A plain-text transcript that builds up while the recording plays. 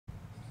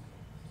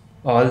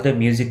All the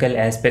musical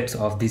aspects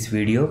of this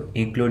video,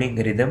 including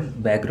rhythm,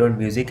 background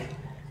music,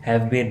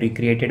 have been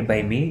recreated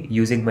by me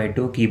using my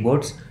two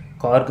keyboards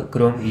Korg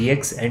Chrome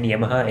EX and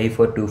Yamaha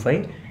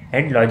A425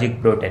 and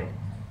Logic Pro 10.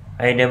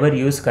 I never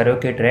use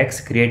karaoke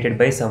tracks created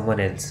by someone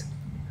else.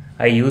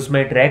 I use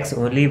my tracks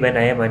only when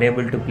I am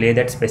unable to play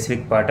that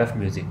specific part of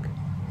music.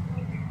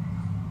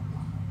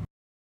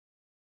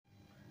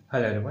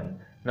 Hello everyone,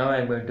 now I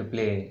am going to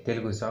play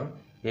Telugu song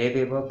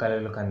Evevo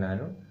Kalalu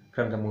Kannanu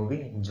from the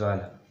movie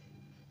Jwala.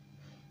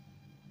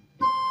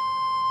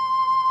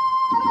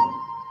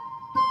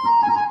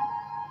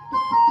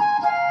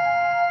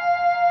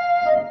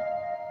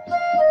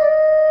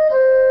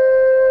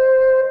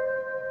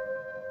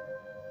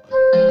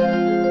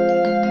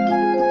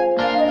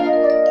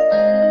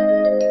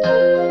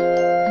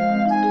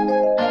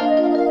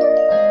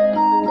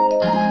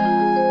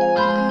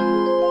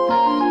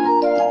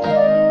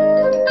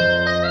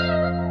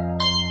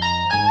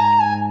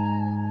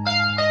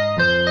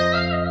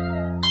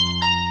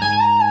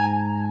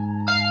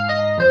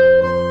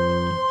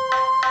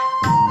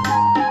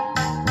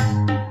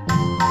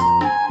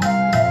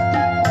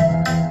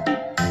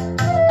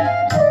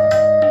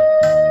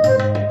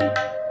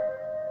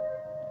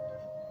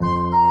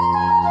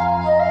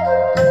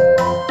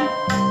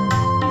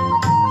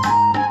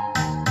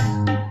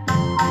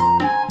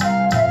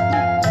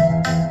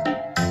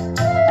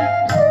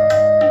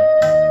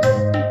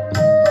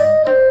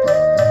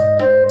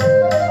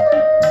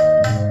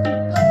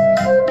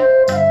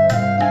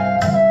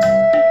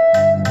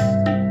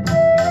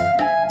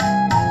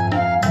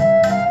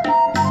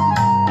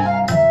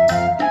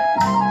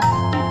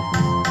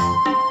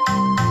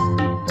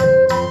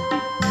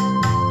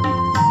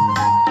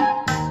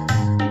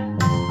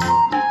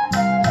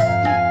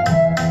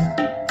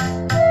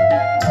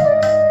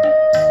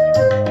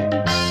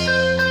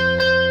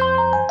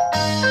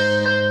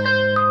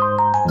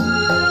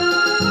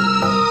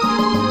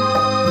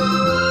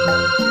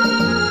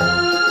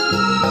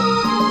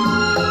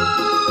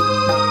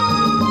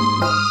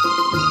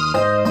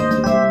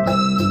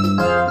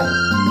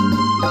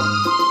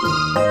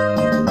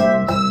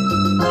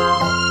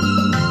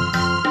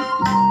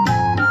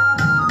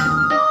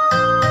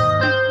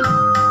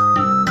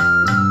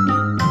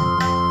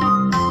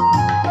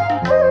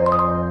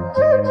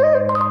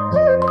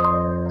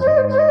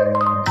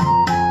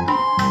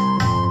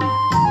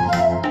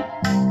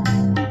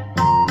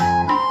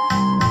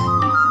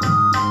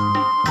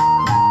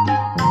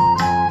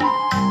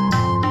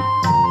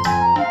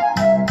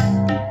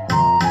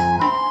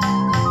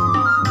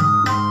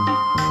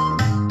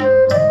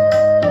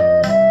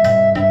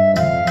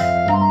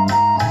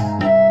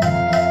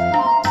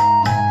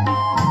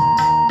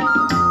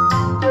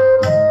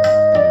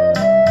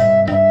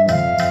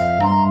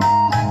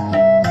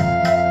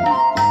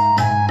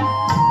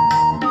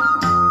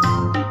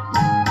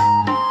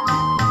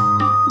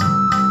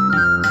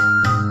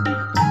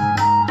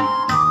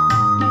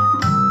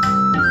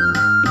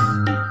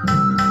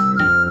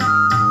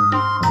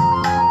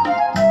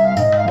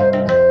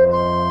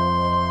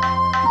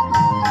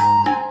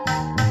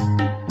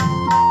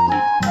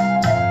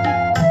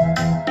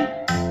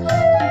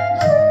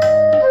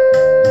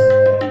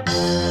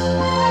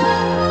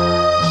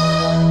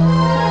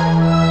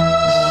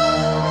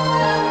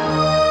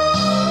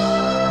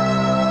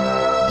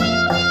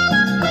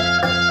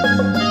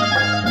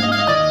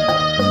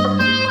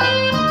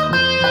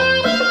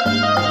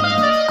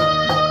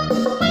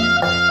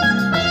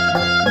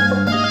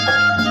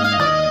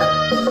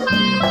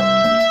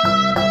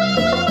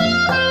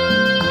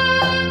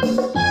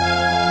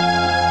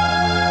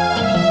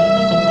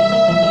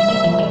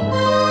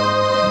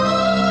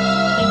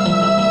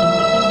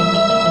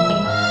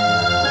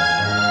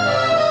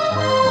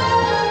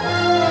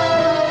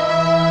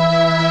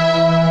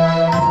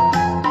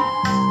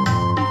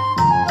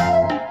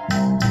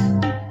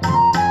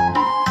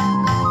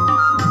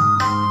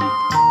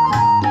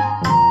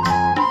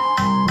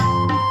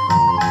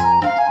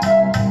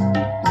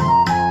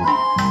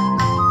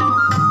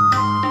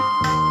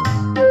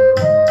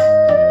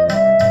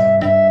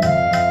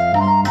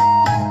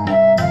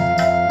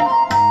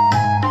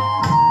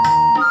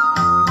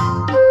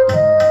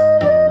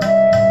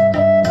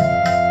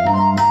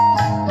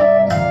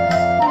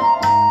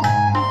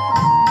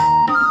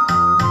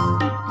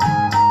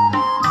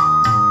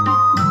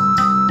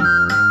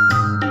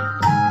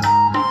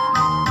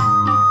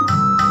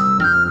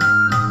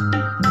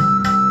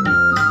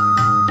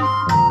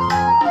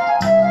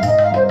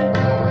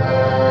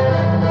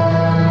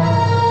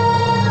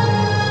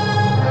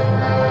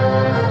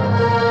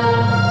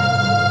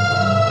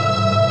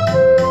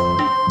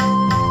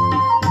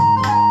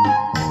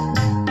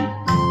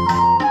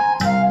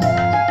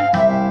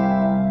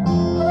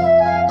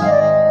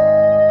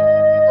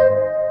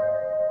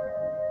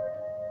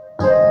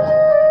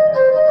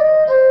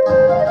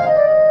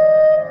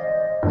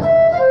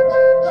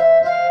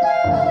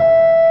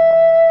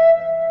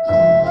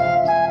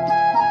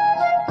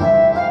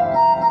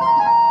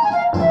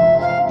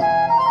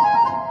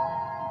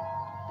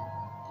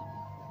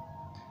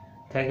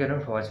 Thank you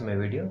everyone for watching my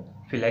video.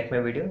 If you like my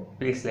video,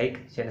 please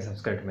like, share and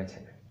subscribe to my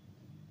channel.